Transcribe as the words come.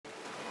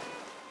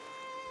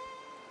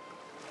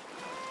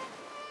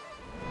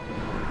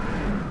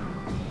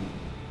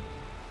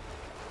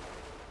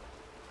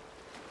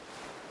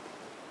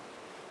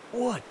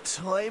What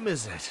time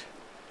is it?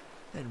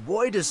 And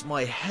why does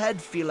my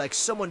head feel like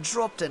someone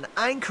dropped an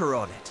anchor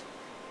on it?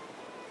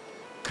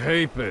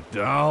 Keep it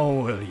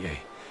down, will ye?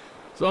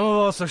 Some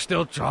of us are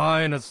still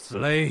trying to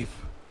sleep.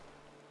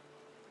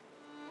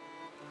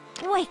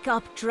 Wake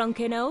up,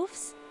 drunken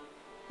oafs.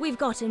 We've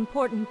got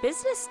important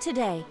business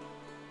today.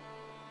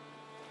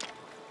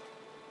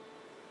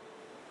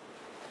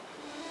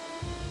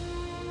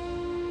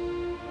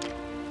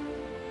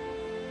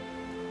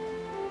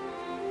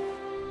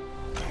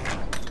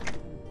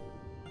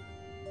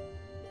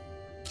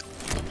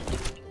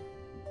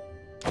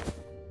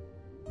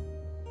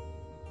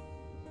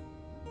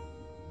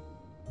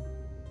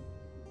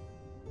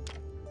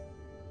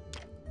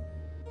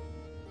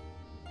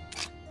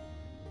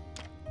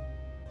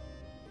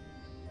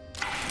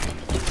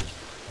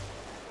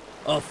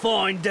 A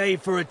fine day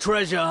for a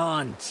treasure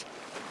hunt.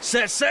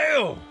 Set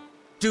sail!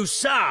 Do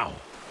so!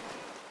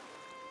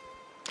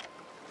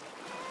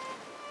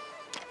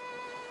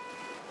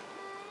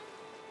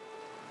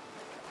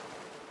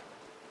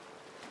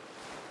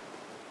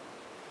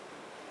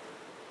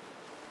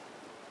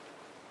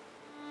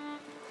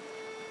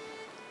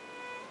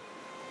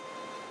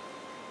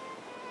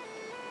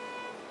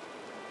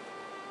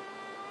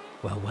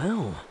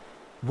 Well,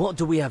 what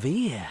do we have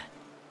here?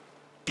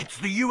 It's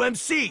the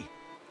UMC!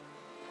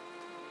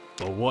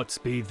 But what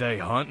speed they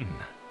hunting?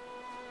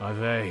 Are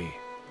they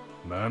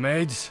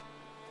mermaids?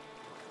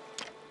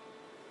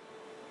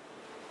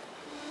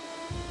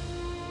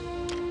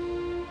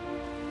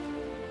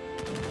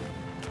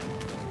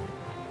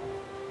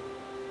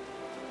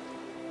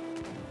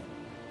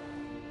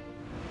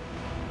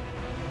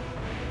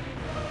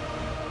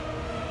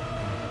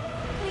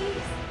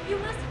 Please, you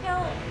must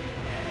help.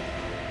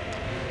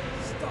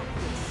 Stop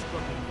this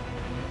struggle.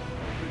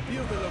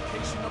 Reveal the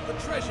location of the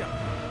treasure.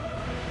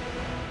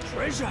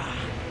 Treasure!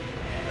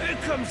 Here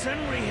comes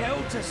Henry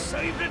Hill to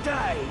save the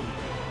day!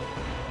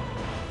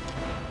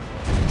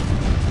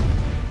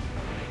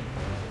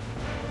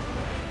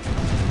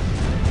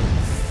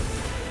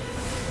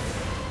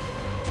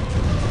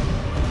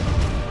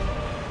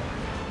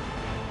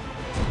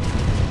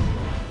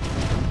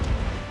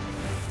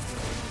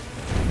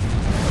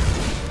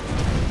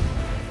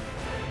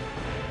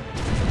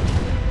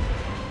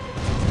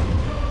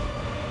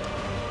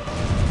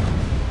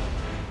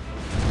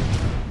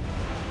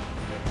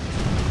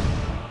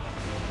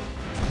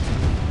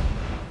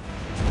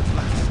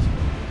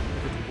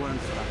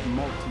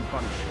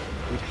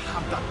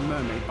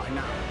 Mermaid by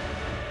now.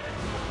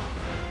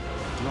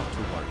 Not to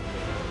worry.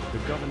 The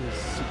governor's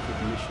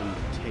secret mission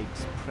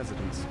takes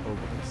precedence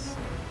over this.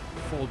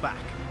 Fall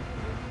back.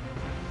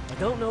 I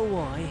don't know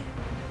why,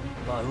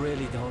 but I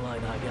really don't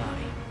like that guy.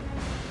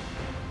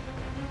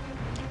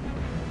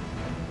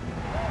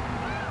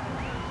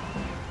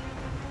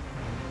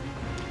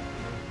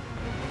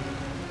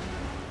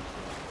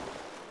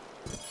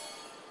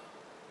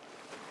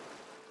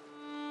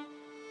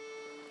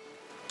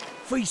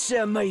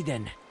 Fair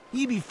maiden,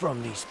 you be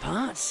from these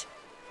parts?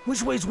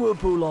 Which way's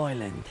Whirlpool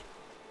Island?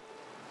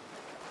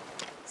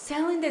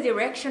 Sail in the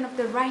direction of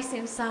the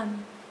rising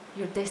sun.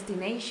 Your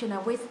destination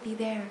awaits thee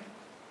there.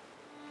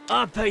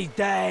 Happy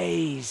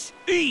days!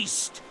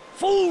 East!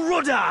 Full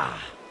rudder!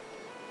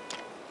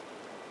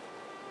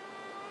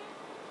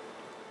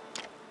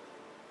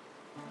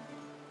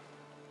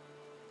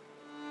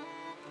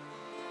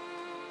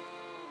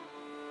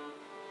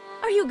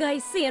 Are you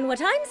guys seeing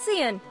what I'm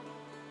seeing?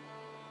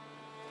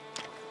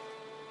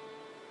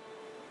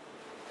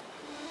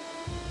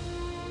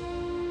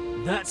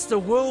 That's the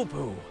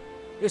Whirlpool.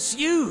 It's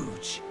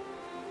huge.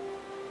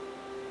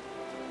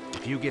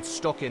 If you get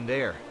stuck in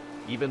there,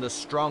 even the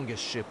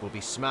strongest ship will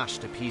be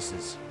smashed to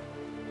pieces.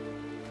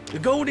 The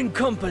golden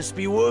compass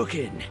be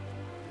working.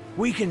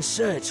 We can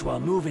search while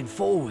moving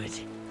forward.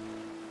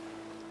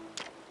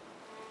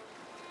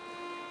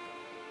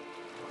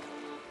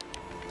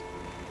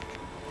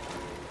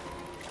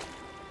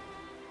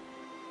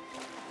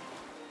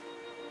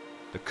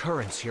 The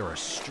currents here are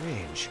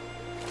strange.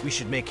 We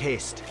should make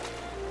haste.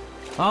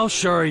 I'll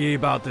assure ye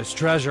about this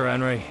treasure,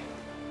 Henry.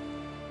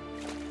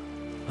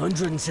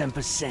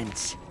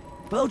 110%.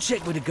 But I'll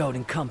check with the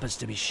golden compass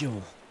to be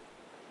sure.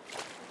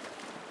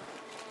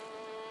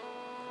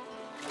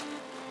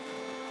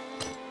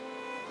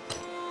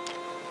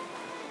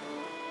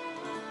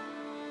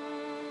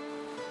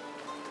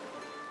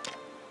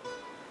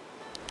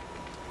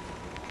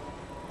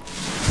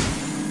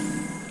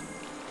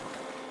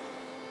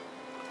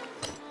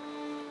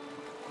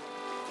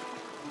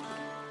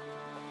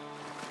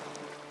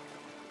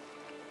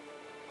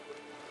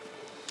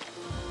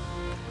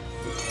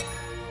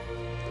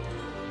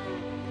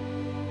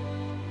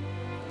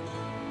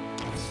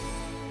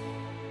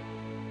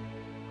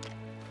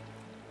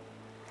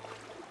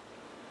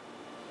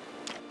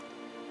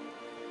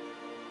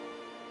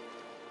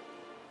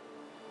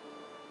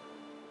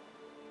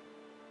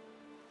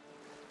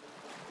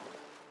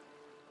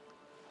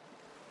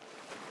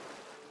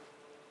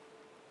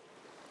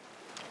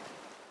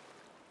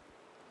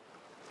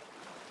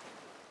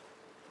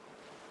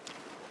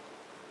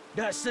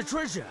 That's the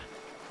treasure.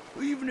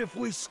 Even if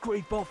we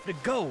scrape off the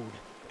gold,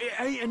 it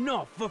ain't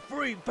enough for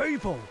 3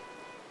 people.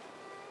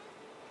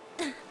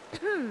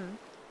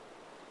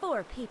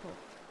 4 people.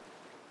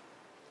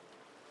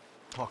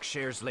 Talk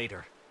shares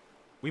later.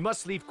 We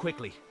must leave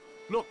quickly.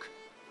 Look!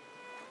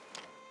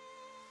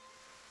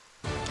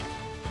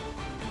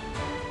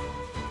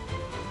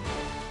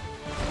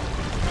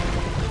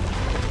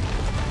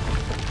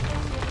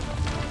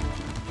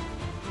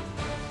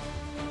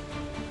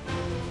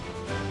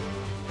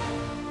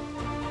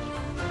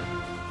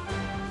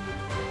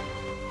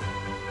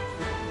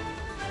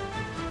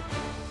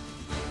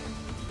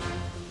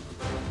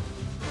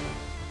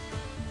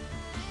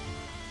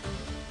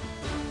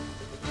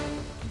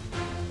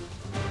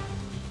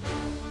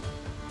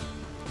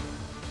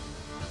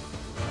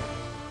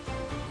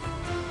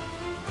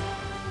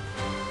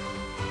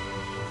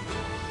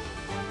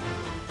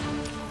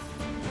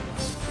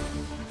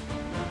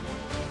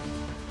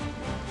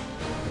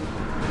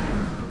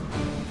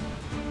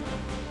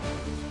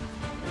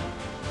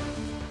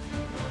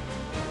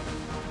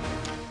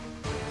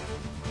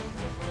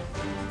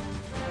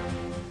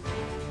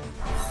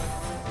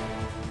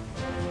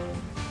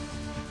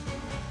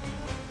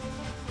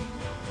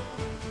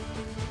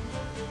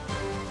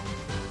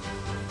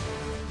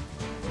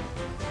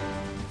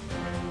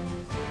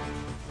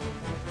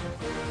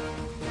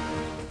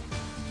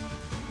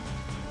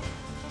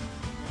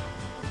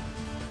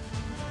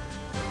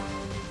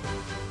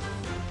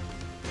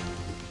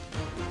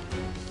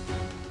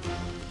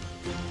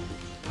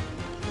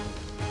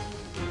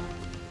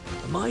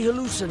 Am I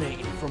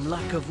hallucinating from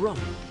lack of rum?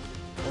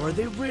 Or are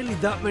there really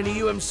that many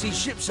UMC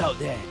ships out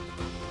there?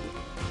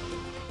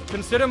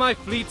 Consider my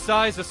fleet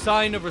size a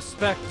sign of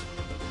respect.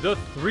 The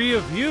 3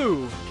 of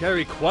you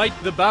carry quite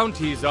the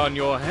bounties on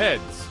your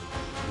heads.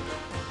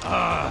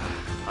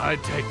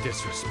 I'd take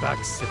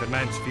disrespects if it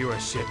meant fewer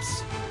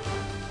ships.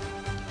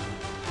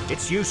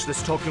 It's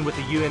useless talking with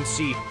the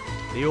UMC.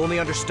 They only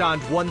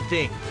understand one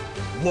thing.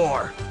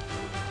 War.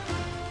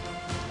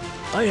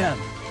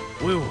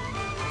 Will,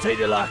 take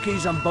the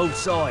lackeys on both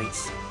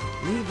sides.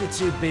 Leave the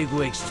 2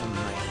 bigwigs to me.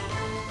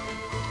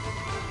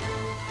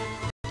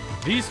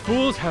 These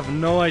fools have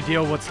no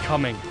idea what's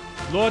coming.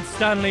 Lord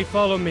Stanley,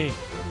 follow me.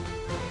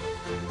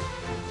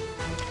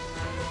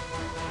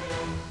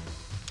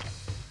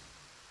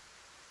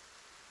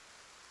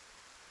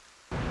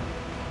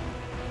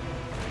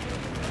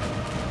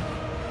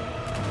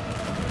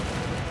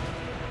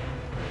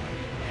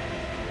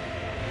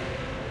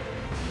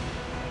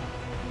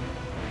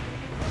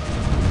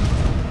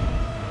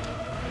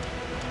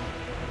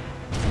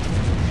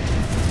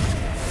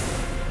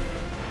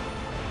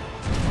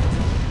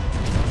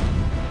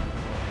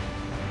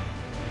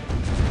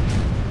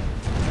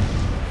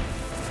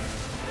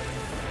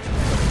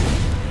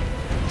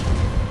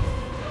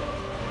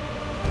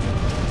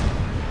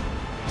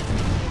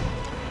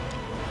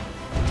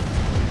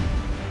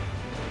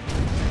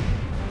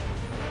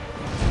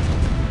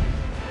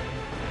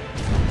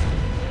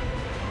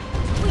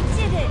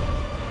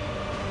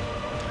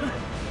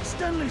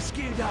 Stanley's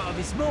scared out of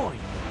his mind.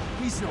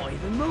 He's not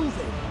even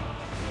moving.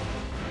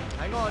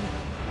 Hang on.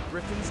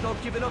 Griffin's not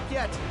giving up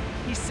yet.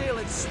 He's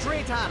sailing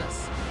straight at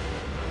us.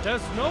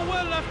 There's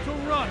nowhere left to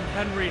run,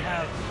 Henry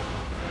Hell.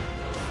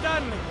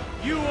 Stanley,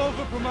 you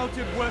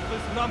over-promoted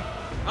worthless lump.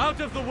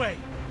 Out of the way.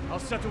 I'll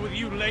settle with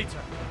you later.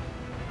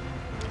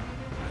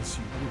 As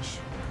you wish.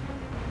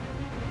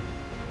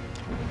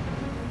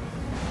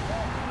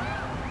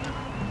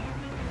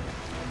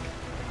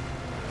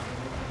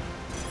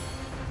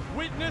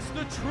 Witness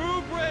the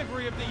true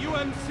bravery of the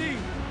UMC.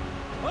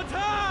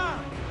 Attack!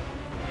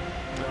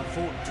 I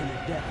fought to the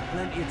death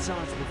plenty of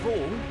times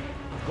before.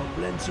 I've got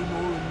plenty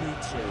more in me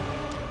too.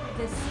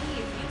 The sea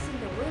is using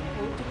the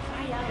whirlpool to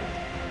cry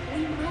out.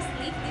 We must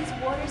leave these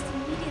waters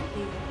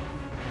immediately.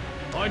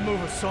 I'd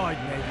move aside,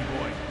 Navy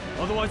boy.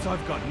 Otherwise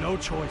I've got no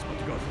choice but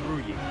to go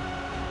through you.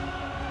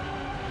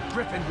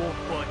 Griffin won't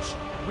budge.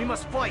 We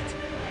must fight.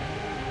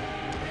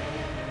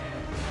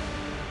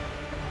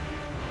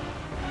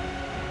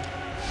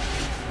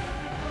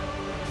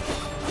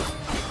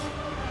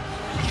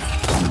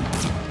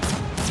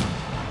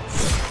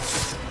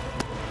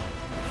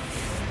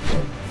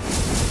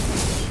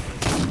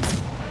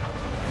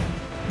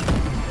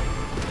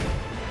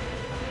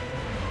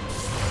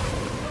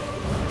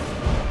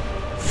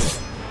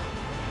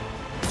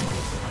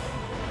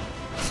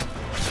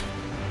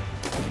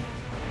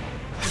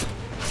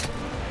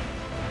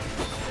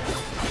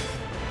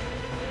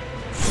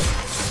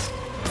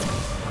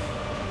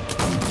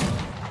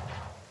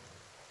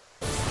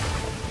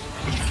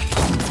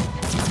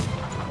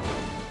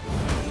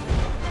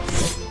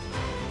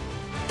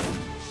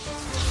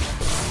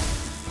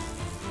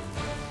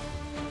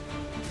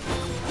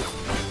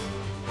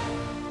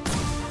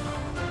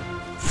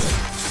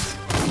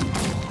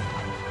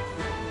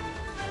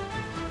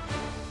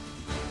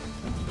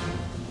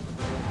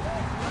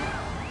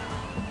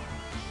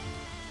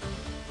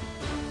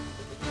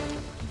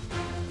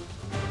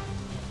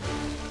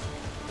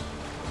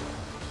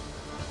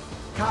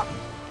 Captain,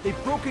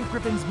 they've broken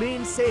Griffin's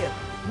main sail.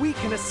 We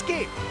can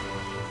escape.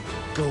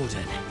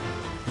 Gordon,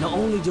 not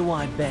only do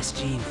I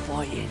best ye in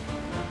fighting,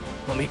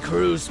 but me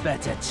crew's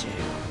better too.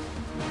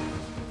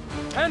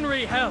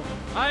 Henry Hell,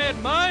 I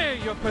admire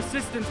your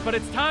persistence, but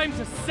it's time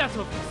to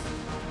settle this.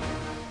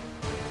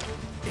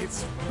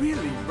 It's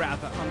really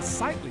rather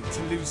unsightly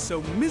to lose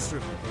so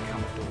miserably,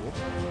 Commodore.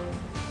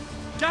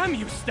 Damn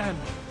you, Stanley!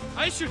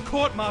 I should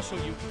court-martial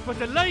you for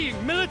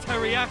delaying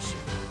military action.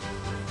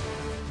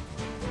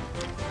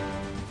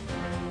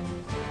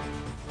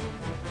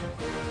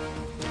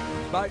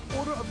 By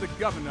order of the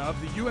Governor of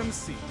the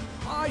UMC,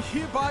 I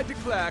hereby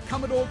declare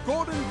Commodore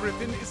Gordon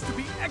Griffin is to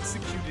be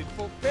executed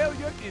for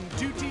failure in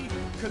duty,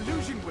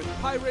 collusion with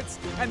pirates,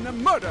 and the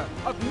murder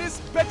of Miss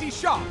Betty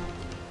Sharp.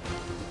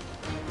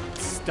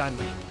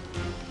 Stanley,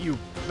 you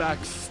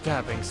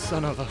backstabbing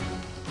son of a...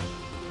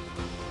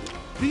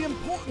 The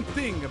important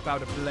thing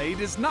about a blade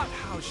is not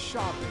how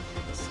sharp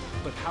it is,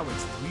 but how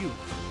it's wielded.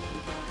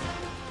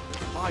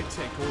 I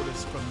take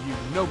orders from you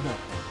no more.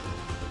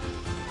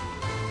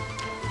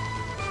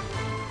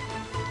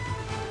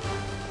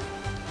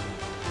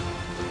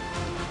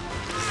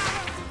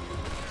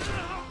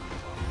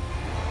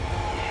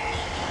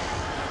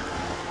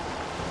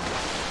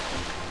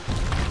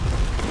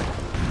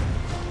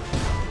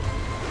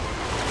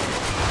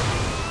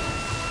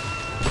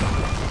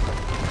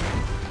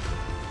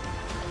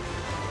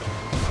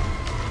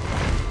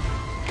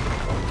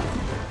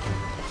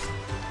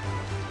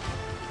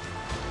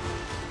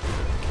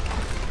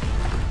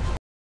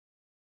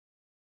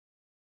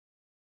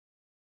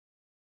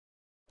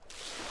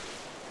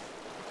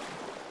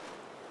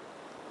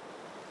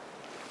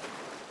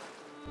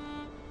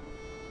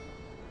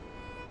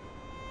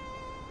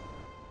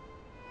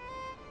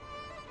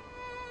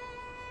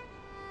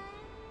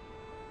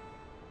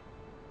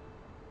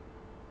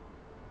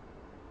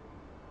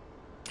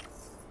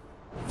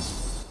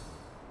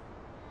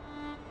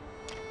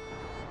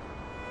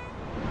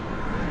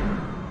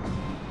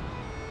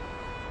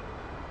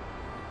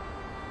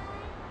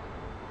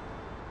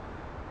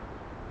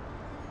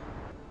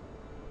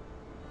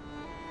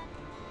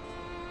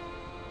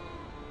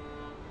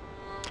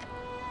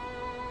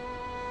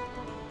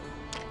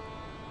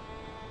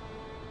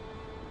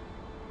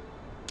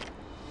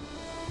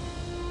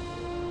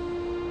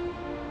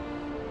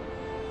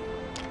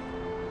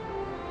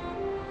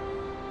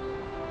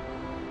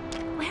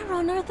 Where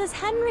on earth has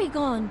Henry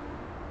gone?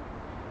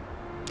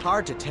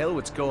 Hard to tell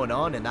what's going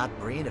on in that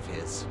brain of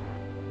his.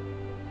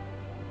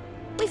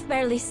 We've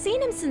barely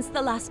seen him since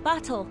the last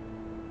battle.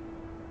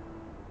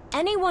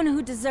 Anyone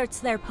who deserts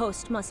their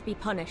post must be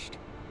punished,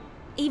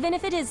 even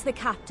if it is the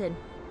captain.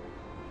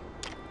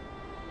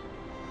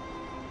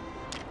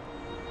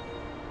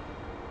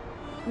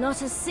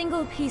 Not a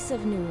single piece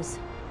of news.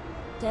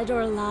 Dead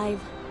or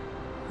alive,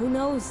 who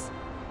knows?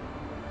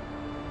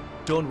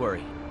 Don't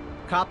worry.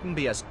 Captain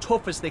be as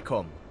tough as they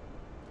come.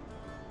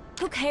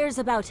 Who cares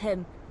about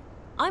him?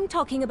 I'm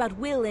talking about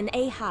Will and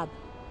Ahab.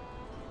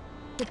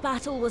 The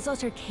battle was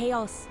utter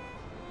chaos.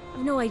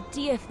 I've no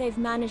idea if they've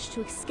managed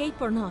to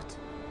escape or not.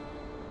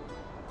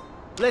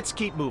 Let's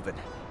keep moving.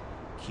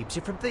 Keeps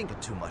you from thinking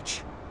too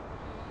much.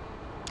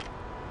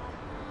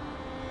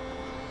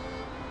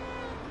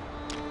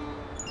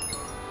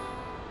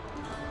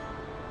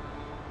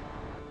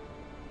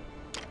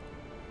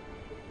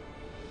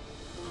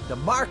 The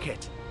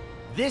market!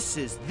 This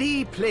is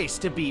the place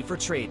to be for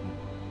trading.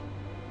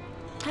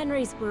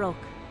 Henry's broke.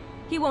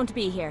 He won't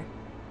be here.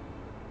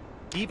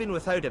 Even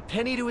without a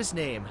penny to his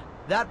name,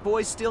 that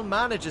boy still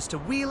manages to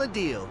wheel a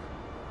deal.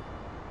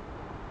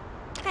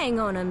 Hang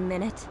on a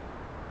minute.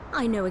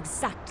 I know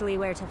exactly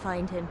where to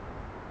find him.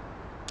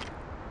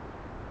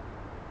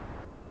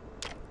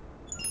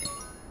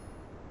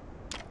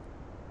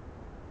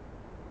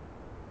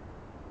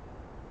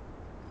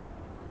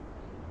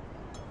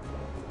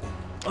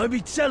 I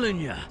be telling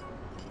ya,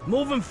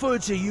 more than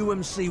 30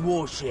 UMC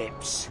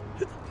warships.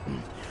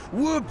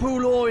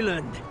 Whirlpool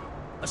Island.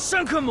 I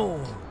sunk 'em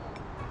all.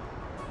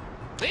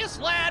 This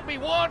lad be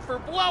one for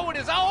blowing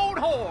his own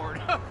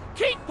horn.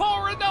 Keep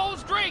pouring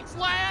those drinks,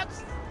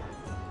 lads.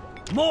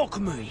 Mark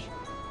me.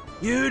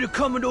 You heard of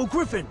Commodore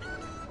Griffin?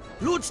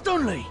 Lord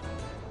Stunley.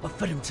 I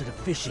fed him to the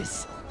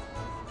fishes.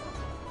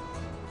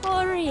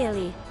 Oh,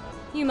 really?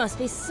 You must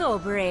be so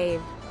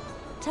brave.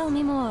 Tell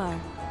me more.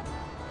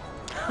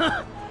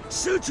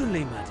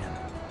 Certainly, madam.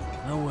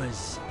 I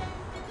was...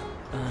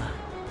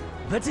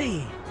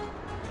 Betty.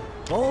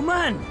 Oh,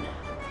 man.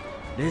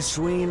 This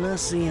wee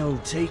lassie will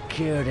take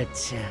care of the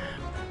tab.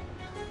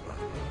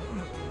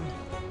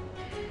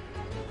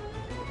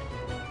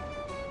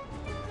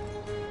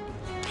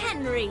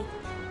 Henry!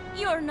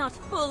 You're not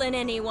fooling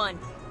anyone.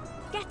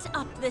 Get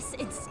up this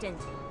instant.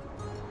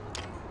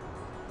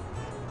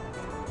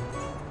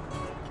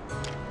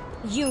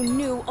 You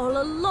knew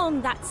all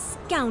along that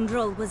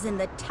scoundrel was in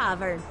the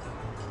tavern.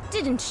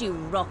 Didn't you,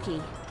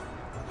 Rocky?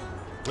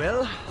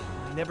 Well,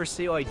 I never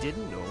say I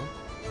didn't know.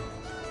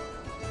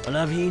 I'll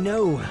have ye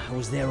know I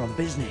was there on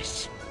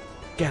business,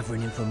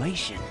 gathering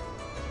information.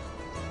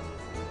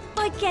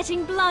 By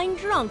getting blind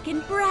drunk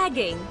and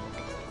bragging.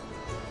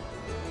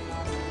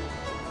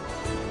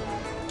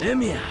 Hear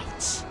me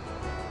out.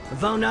 I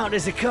found out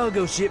there's a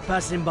cargo ship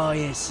passing by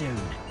here soon.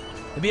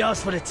 They'll be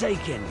ours for the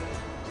taking.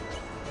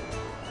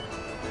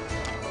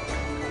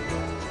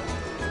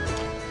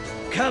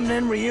 Captain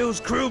Henry Hill's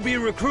crew be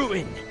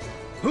recruiting.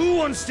 Who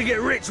wants to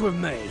get rich with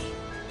me?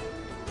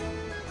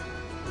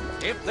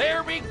 If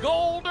there be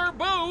gold or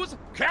booze,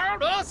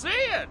 count us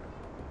in!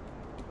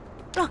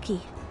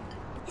 Rocky,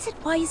 is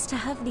it wise to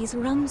have these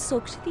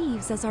rum-soaked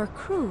thieves as our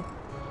crew?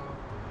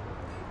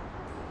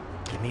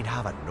 You mean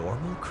have a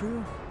normal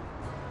crew?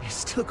 You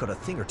still got a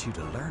thing or two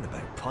to learn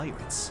about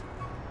pirates.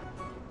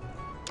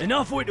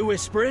 Enough with the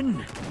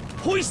whispering.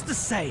 Hoist the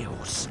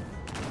sails.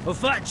 A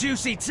fat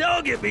juicy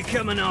target be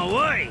coming our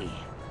way.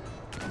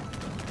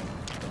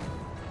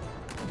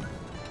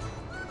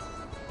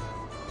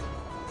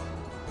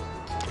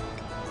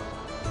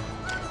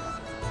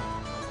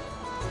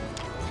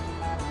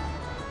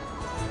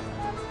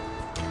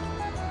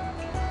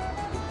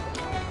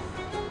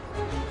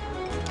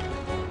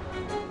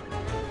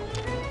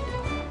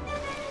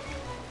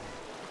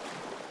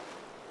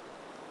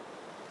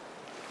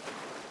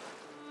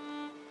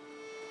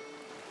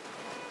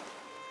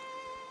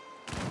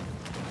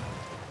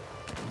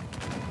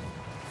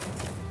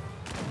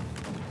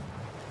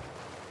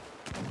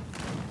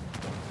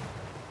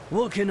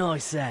 What can I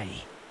say?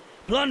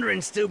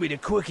 Plundering still be the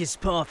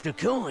quickest path to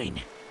coin.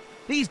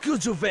 These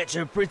goods will fetch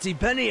a pretty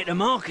penny at the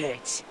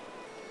market.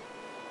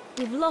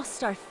 We've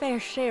lost our fair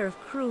share of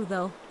crew,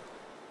 though.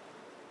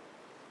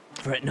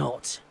 Fret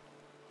not.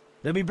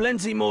 There'll be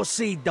plenty more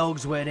sea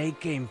dogs where they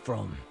came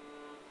from.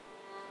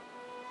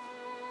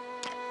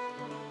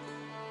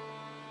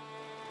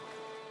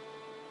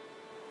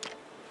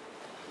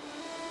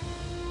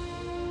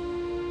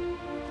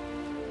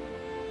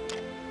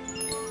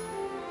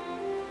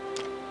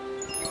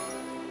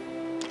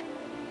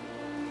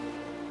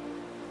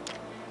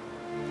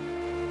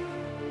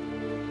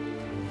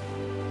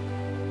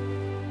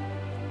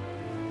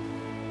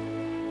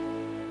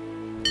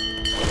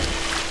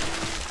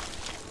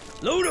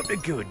 Load up the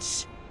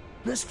goods.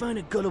 Let's find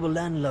a gullible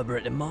landlubber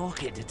at the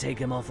market to take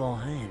him off our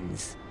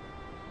hands.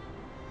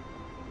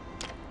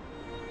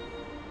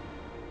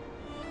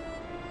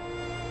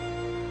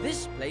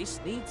 This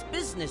place needs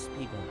business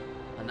people,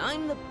 and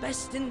I'm the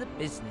best in the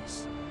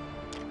business.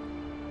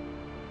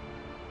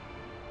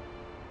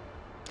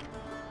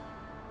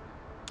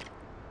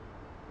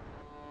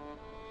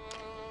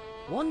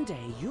 One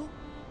day you...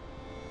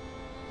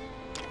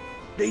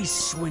 These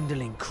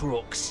swindling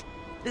crooks.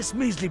 This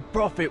measly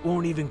profit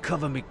won't even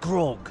cover me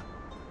grog.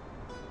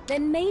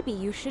 Then maybe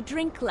you should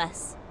drink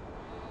less.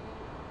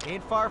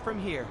 Ain't far from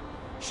here.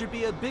 Should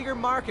be a bigger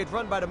market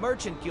run by the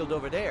Merchant Guild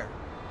over there.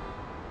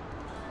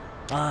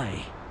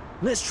 Aye.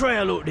 Let's try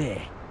a look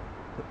there.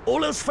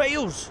 All else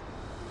fails,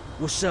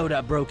 we'll sell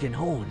that broken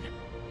horn.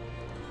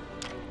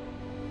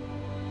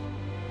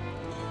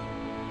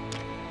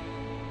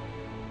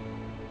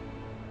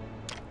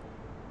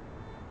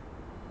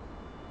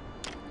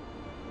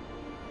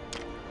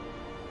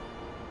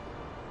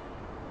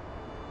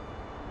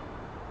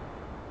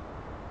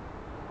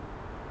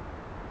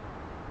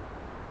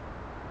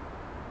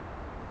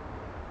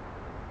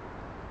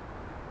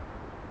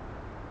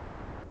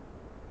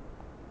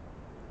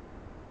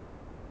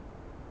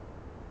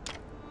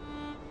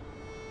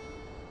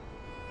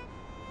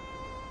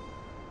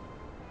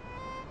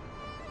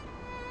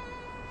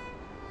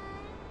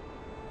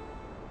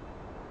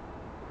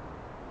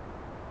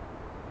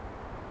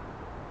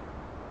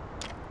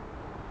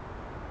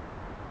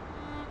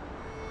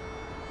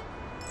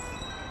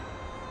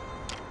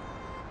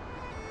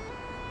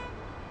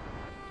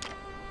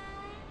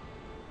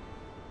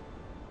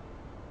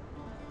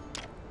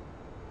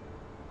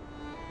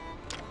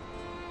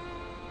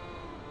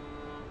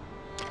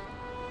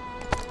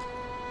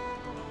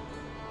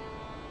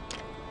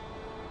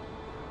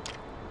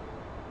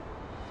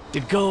 The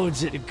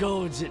guards at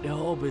the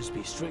harbours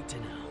be stricter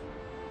now.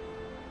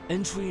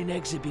 Entry and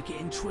exit be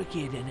getting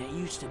trickier than it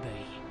used to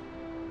be.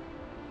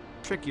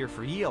 Trickier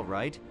for ye, all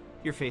right.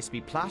 Your face be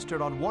plastered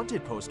on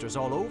wanted posters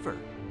all over.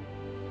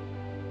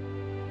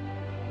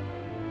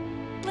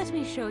 Let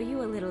me show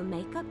you a little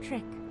makeup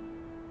trick.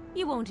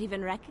 You won't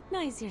even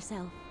recognize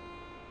yourself.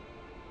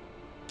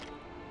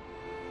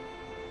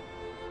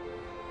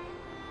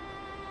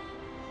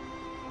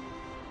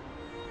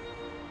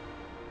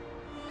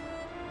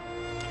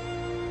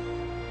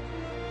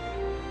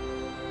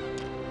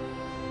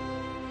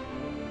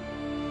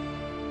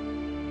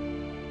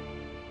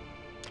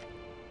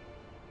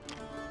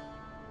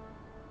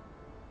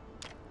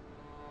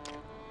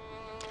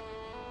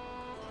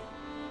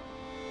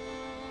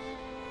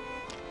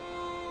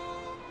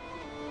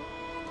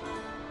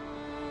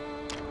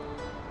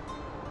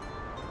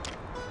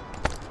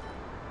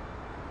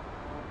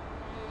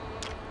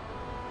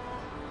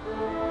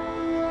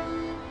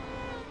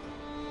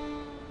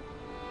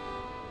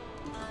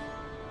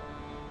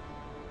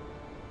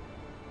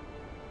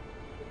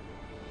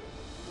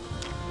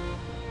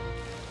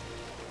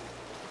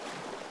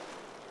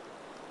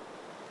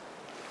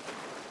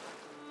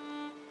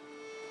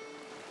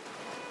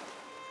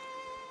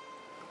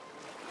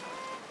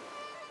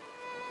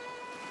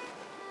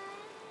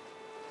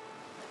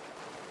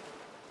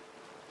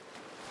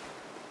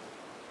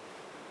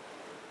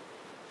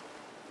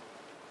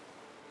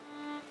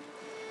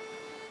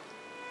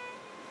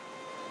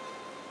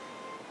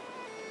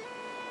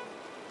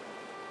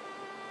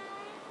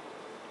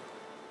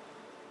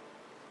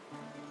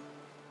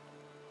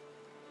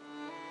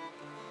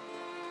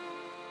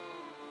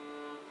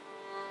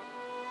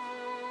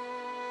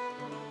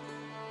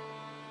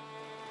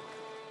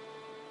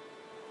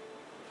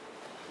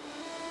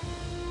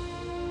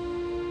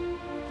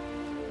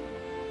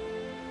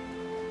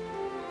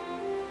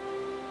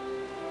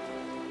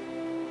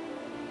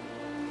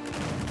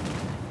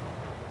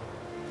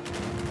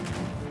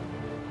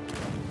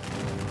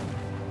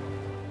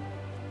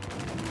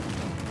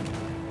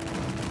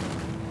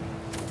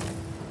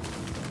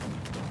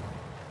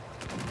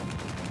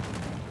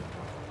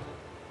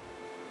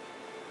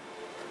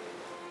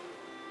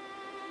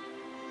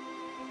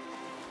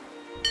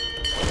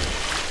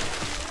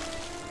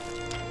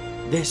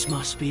 This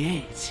must be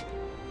it.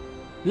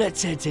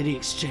 Let's head to the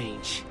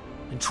exchange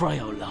and try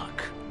our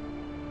luck.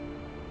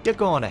 You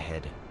go on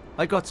ahead.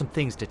 I got some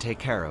things to take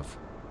care of.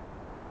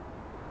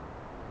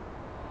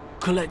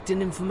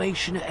 Collecting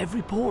information at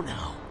every port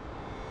now.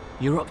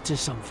 You're up to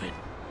something.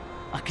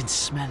 I can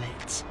smell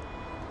it.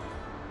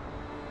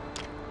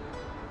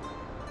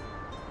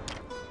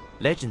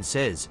 Legend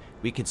says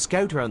we can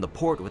scout around the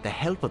port with the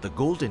help of the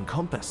golden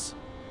compass.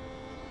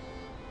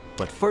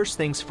 But first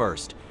things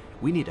first,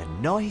 we need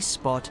a nice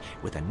spot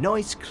with a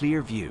nice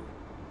clear view.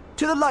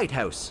 To the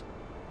lighthouse!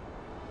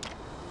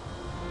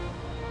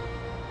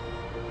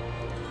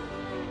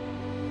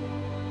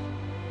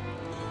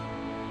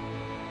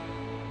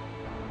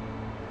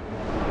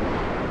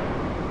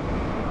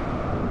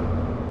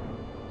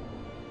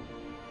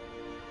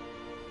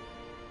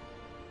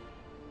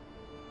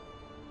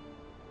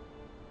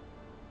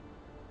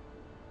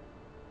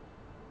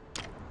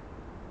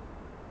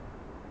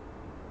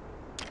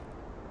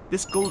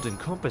 This golden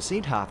compass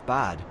ain't half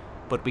bad,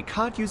 but we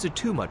can't use it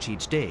too much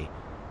each day.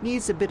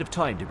 Needs a bit of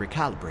time to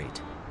recalibrate.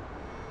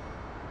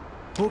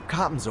 Hope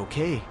Captain's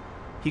okay.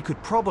 He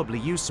could probably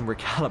use some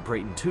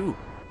recalibrating too.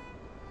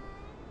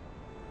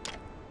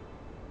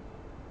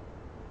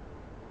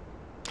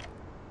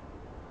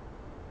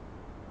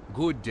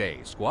 Good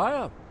day,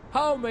 Squire.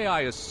 How may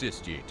I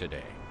assist ye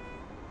today?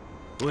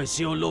 Well, it's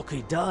your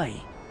lucky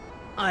day.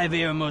 I have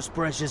here a most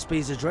precious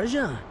piece of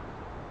treasure.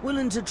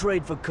 Willing to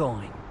trade for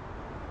coin.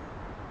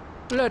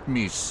 Let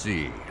me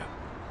see.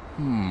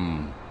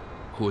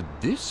 Could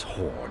this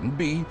horn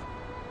be...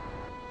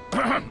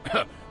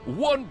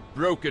 One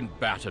broken,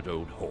 battered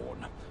old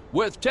horn.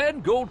 Worth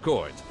 10 gold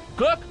coins.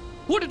 Clerk,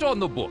 put it on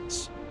the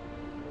books.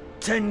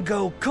 10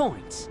 gold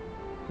coins?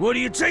 What do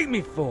you take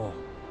me for?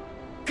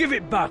 Give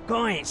it back,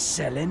 I ain't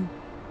selling.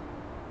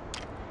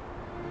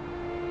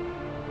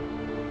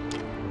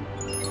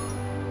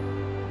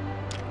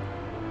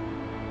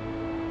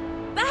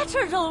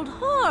 Battered old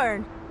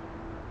horn!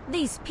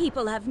 These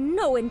people have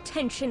no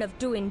intention of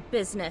doing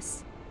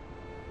business.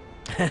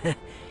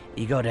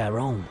 You got that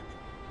wrong.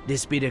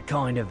 This be the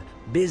kind of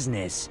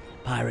business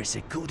pirates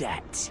are good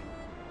at.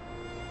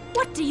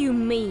 What do you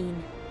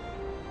mean?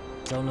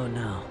 Don't know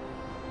now,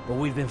 but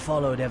we've been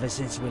followed ever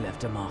since we left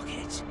the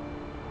market.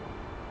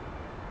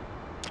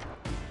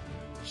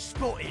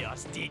 Spotted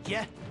us, did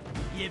ya?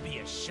 You be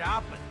a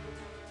sharp un.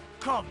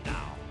 Come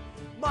now.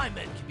 My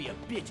men can be a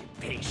bit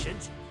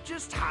impatient.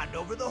 Just hand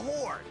over the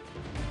horn.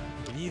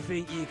 If you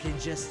think you can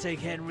just take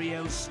Henry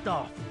O's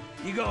stuff,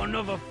 you got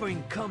another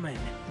thing coming.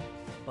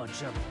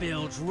 Bunch of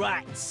bilge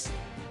rats.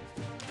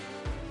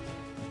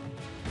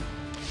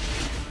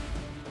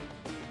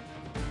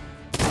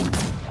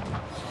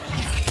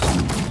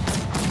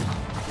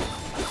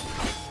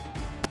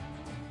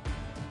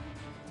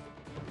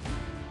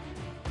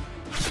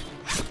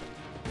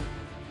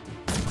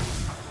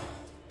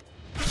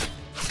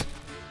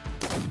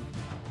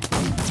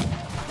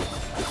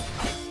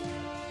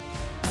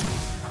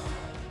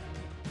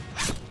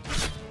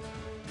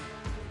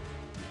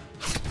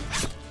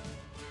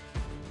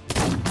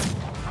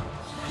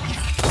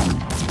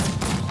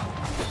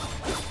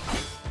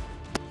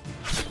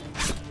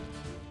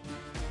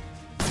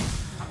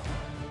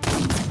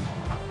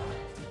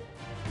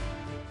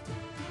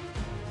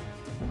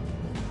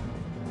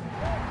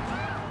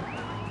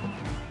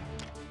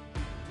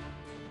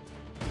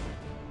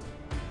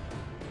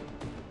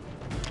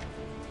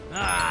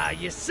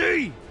 You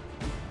see?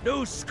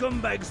 Those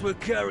scumbags were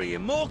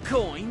carrying more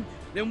coin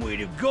than we'd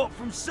have got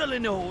from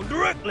selling the horn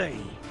directly.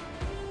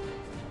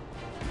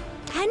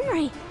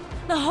 Henry,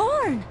 the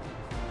horn!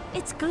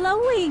 It's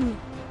glowing!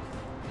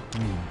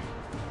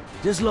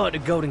 Just like the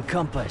golden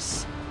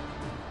compass.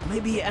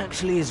 Maybe it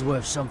actually is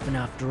worth something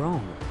after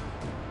all.